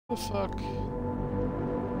The fuck?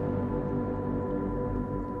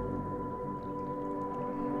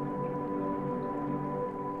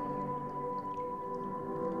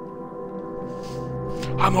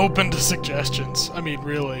 I'm open to suggestions. I mean,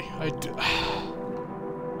 really.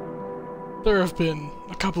 There have been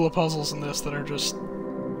a couple of puzzles in this that are just...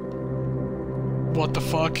 what the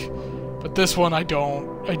fuck? But this one I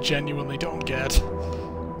genuinely don't get.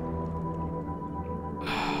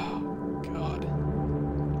 God.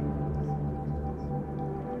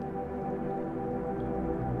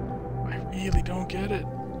 I really don't get it.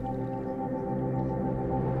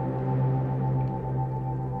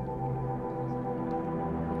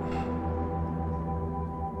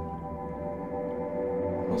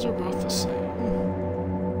 Those are both the same.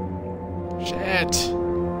 Shit!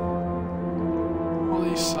 All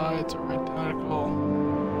these sides are identical.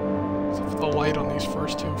 Except for the light on these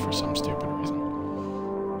first two for some stupid reason.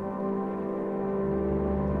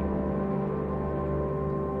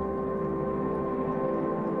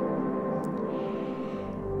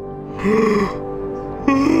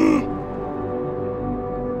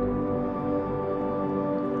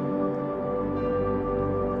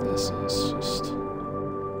 This is just...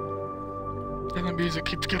 and the music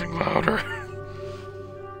keeps getting louder.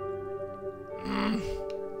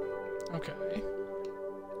 Okay.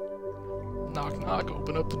 Knock knock,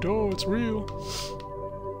 open up the door, it's real.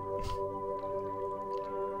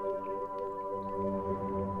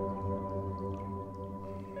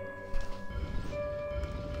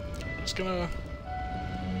 Just gonna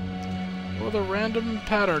go with a random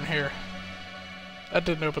pattern here. That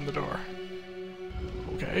didn't open the door.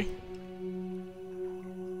 Okay.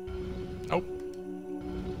 Nope.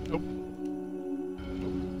 Nope.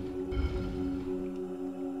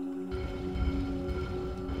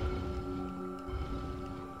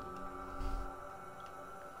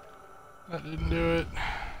 That didn't do it.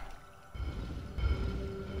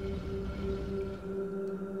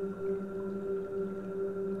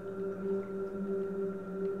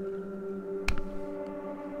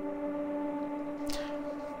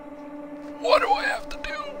 What do I have to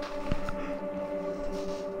do?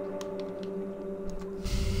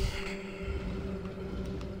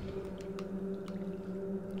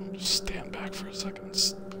 I'll just stand back for a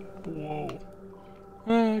second. Whoa.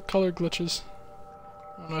 Color glitches.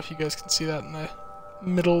 I don't know if you guys can see that in the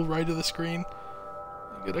middle right of the screen.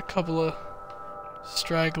 You get a couple of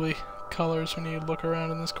straggly colors when you look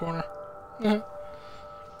around in this corner. Alright.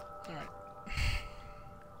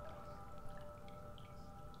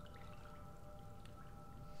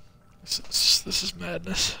 This is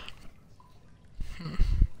madness.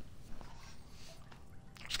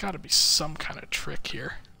 There's gotta be some kind of trick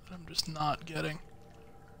here that I'm just not getting.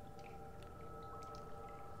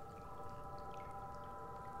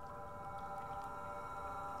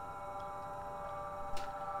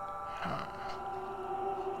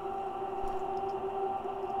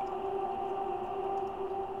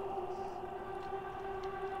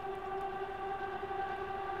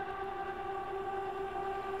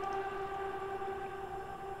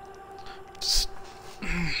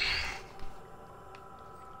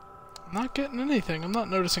 I'm not getting anything. I'm not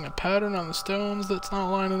noticing a pattern on the stones that's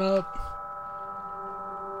not lining up.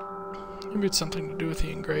 Maybe it's something to do with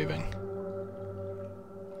the engraving.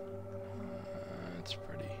 It's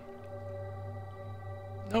pretty...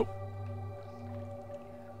 Nope.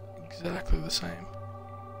 Exactly the same.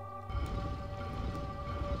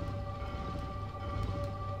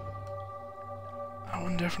 That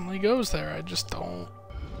one definitely goes there. I just don't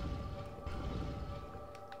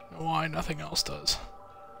know why nothing else does.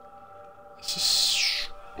 It's just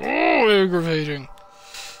aggravating.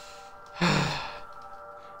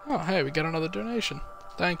 Oh, hey, we got another donation.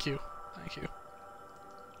 Thank you. Thank you.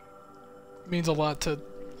 It means a lot to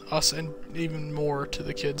us and even more to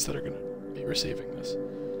the kids that are going to be receiving this.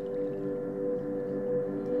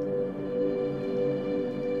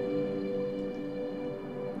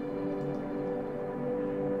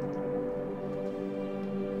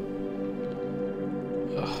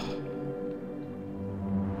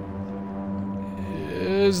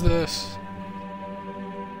 Is this?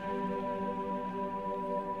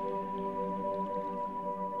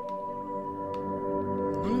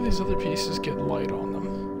 None of these other pieces get light on them.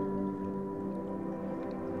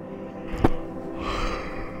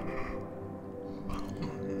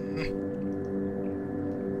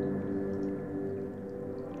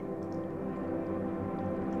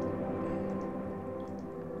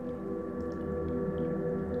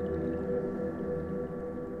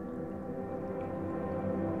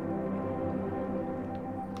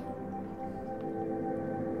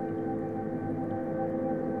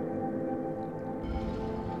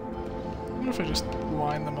 What if I just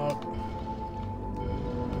line them up?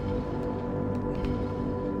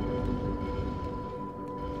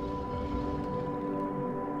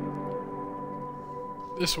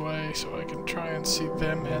 This way, so I can try and see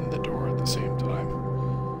them and the door at the same time.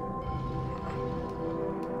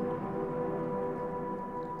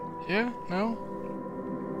 Yeah? No?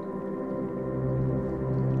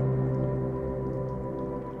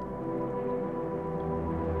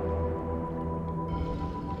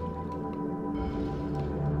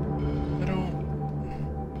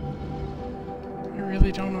 I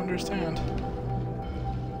really don't understand.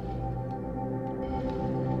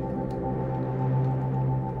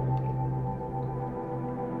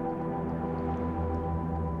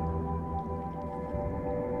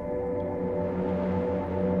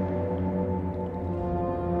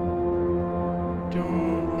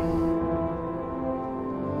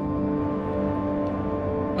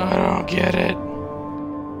 I don't get it.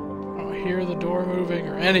 I don't hear the door moving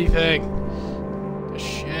or anything. The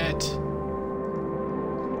shit.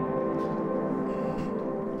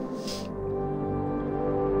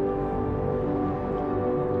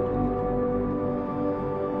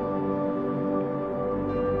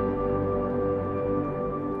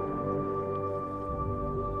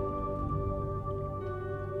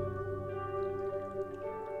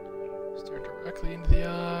 Stare directly into the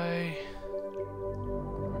eye.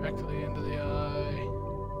 Directly into the eye.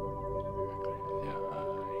 Directly into the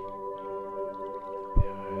eye.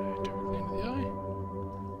 Directly into the eye.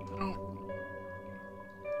 I don't.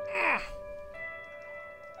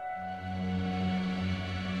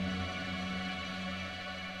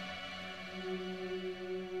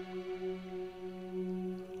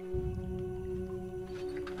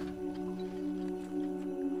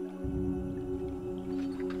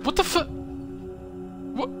 What the fuck?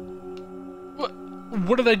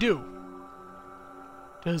 What did I do?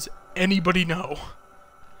 Does anybody know?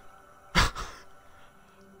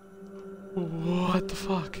 What the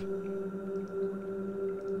fuck?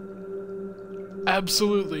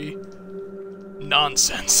 Absolutely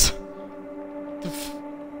nonsense.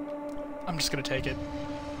 I'm just gonna take it.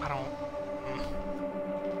 I don't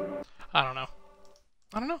know.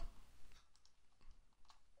 I don't know.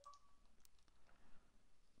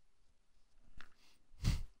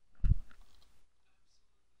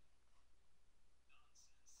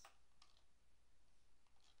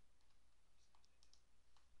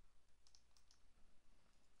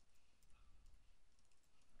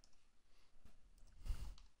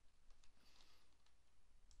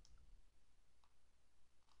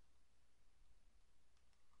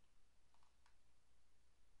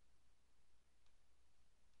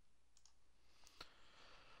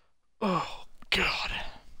 Oh, God.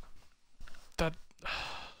 That...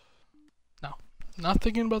 No. Not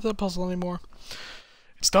thinking about that puzzle anymore.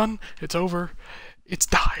 It's done. It's over. It's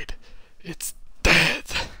died. It's dead.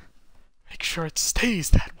 Make sure it stays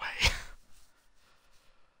that way.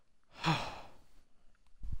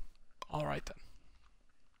 Alright then.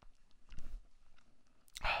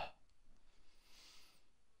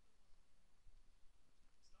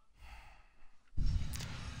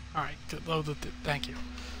 Alright, thank you.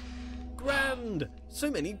 Grand!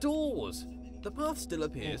 So many doors! The path still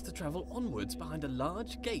appears to travel onwards behind a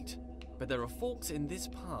large gate, but there are forks in this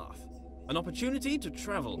path. An opportunity to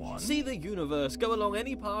travel, see the universe, go along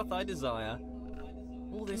any path I desire.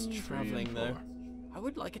 All this travelling, though. I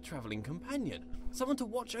would like a travelling companion. Someone to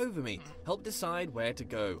watch over me, help decide where to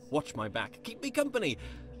go, watch my back, keep me company.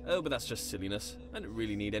 Oh, but that's just silliness. I don't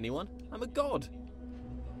really need anyone. I'm a god.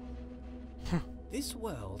 This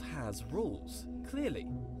world has rules, clearly.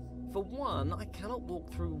 For one, I cannot walk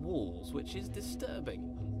through walls, which is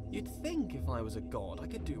disturbing. You'd think if I was a god, I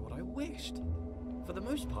could do what I wished. For the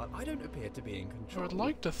most part, I don't appear to be in control. I would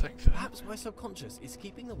like to think that. Perhaps my subconscious is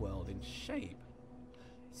keeping the world in shape.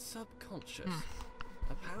 Subconscious.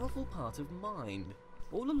 A powerful part of mind.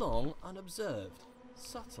 All along, unobserved.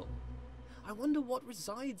 Subtle. I wonder what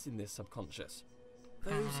resides in this subconscious.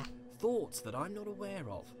 Those thoughts that I'm not aware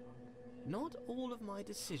of. Not all of my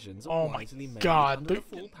decisions are wisely made under the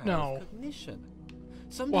full power of cognition.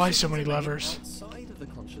 Why so many levers? Outside of the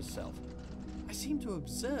conscious self. I seem to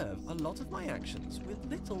observe a lot of my actions with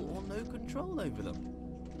little or no control over them.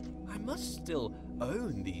 I must still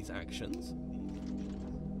own these actions.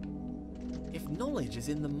 If knowledge is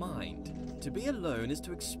in the mind, to be alone is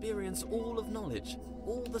to experience all of knowledge.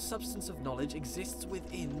 All the substance of knowledge exists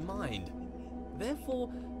within mind.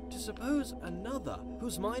 Therefore, to suppose another,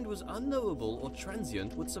 whose mind was unknowable or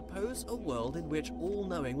transient, would suppose a world in which all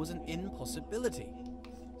knowing was an impossibility.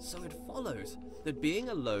 So it follows that being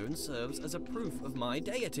alone serves as a proof of my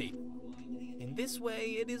deity. In This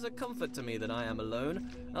way, it is a comfort to me that I am alone.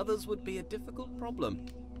 Others would be a difficult problem.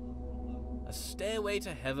 A stairway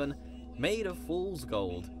to heaven made of fool's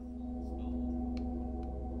gold.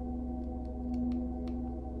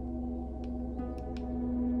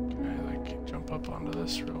 Can I, like, jump up onto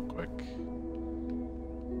this real quick?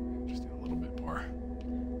 Just do a little bit more.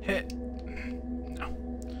 Hit! No.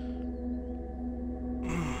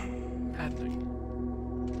 Maddening.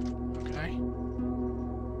 Okay.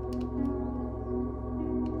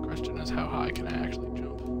 Question is, how high can I actually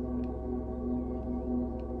jump?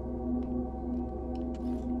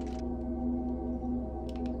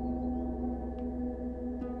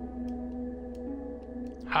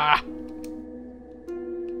 Ha!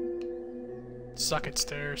 Suck it,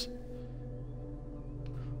 stairs.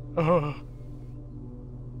 Oh.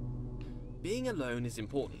 Being alone is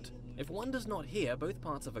important. If one does not hear both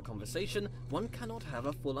parts of a conversation, one cannot have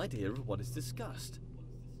a full idea of what is discussed.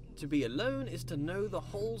 To be alone is to know the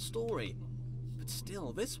whole story. But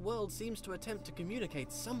still, this world seems to attempt to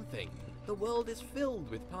communicate something. The world is filled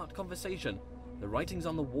with part conversation. The writings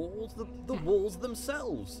on the walls, the walls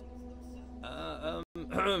themselves.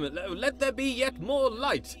 Let there be yet more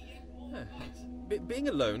light. Being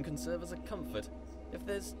alone can serve as a comfort. If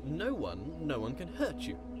there's no one can hurt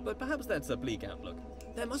you. But perhaps that's a bleak outlook.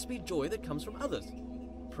 There must be joy that comes from others.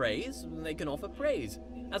 Praise, they can offer praise.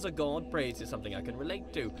 As a god, praise is something I can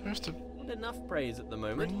relate to. Not enough praise at the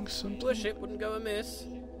moment. Worship wouldn't go amiss.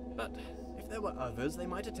 But if there were others, they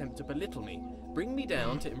might attempt to belittle me, bring me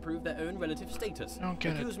down to improve their own relative status,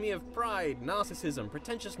 accuse me of pride, narcissism,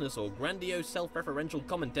 pretentiousness, or grandiose self-referential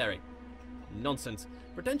commentary. Nonsense.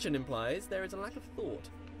 Pretension implies there is a lack of thought.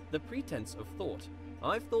 The pretense of thought.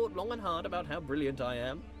 I've thought long and hard about how brilliant I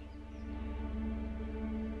am.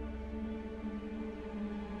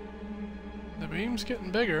 The beam's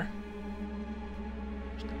getting bigger.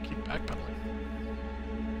 Just gonna keep backpedaling.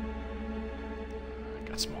 It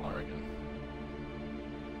got smaller again.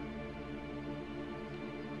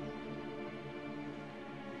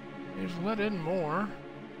 You've let in more.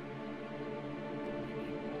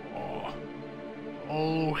 Oh.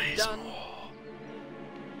 Always Done. more.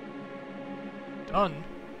 Done?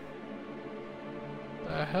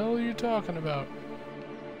 The hell are you talking about?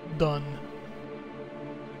 Done.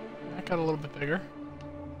 That got a little bit bigger.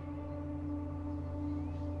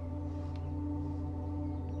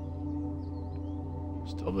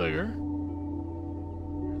 Still bigger.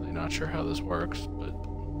 Really not sure how this works, but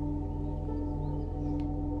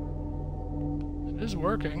it is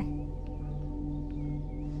working.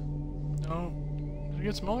 No. Did it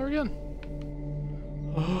get smaller again?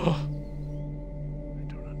 Oh. I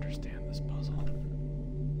don't understand this puzzle.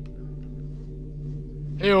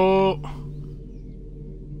 Heyo!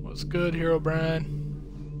 What's good, Hero Brian?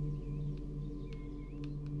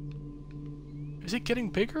 Is it getting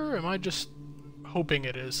bigger, or am I just hoping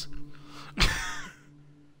it is?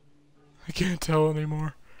 I can't tell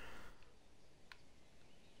anymore.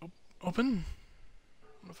 Open?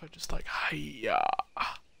 What if I just like, hiya?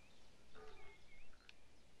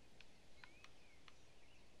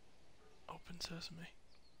 Open sesame.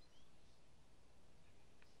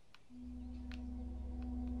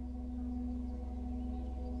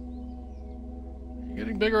 You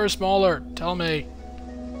getting bigger or smaller? Tell me.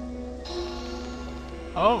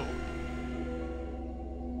 Oh.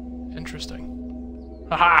 Interesting.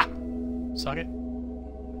 Haha! Suck it.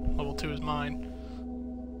 Level 2 is mine.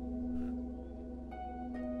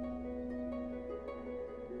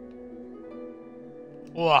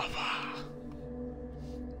 Whoa.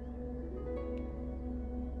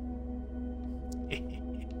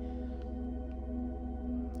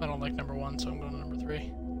 I don't like number 1, so I'm going to number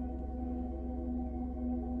 3.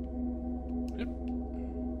 Yep.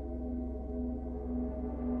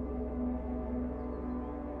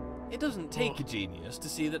 It doesn't take a genius to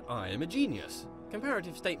see that I am a genius.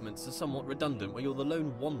 Comparative statements are somewhat redundant when you're the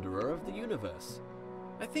lone wanderer of the universe.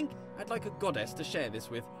 I think I'd like a goddess to share this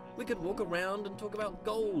with. We could walk around and talk about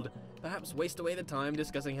gold, perhaps waste away the time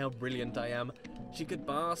discussing how brilliant I am. She could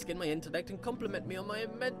bask in my intellect and compliment me on my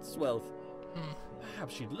immense wealth.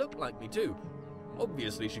 Perhaps she'd look like me too.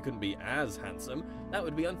 Obviously she couldn't be as handsome, that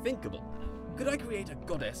would be unthinkable. Could I create a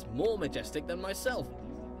goddess more majestic than myself?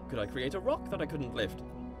 Could I create a rock that I couldn't lift?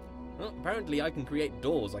 Well, apparently I can create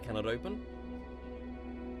doors I cannot open.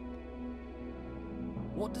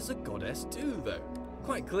 What does a goddess do, though?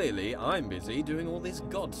 Quite clearly, I'm busy doing all this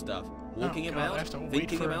god stuff. Walking about,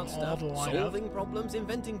 thinking about stuff, solving problems,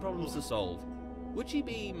 inventing problems to solve. Would she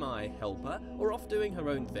be my helper, or off doing her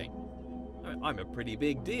own thing? I'm a pretty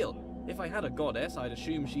big deal. If I had a goddess, I'd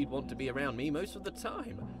assume she'd want to be around me most of the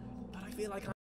time. But I feel like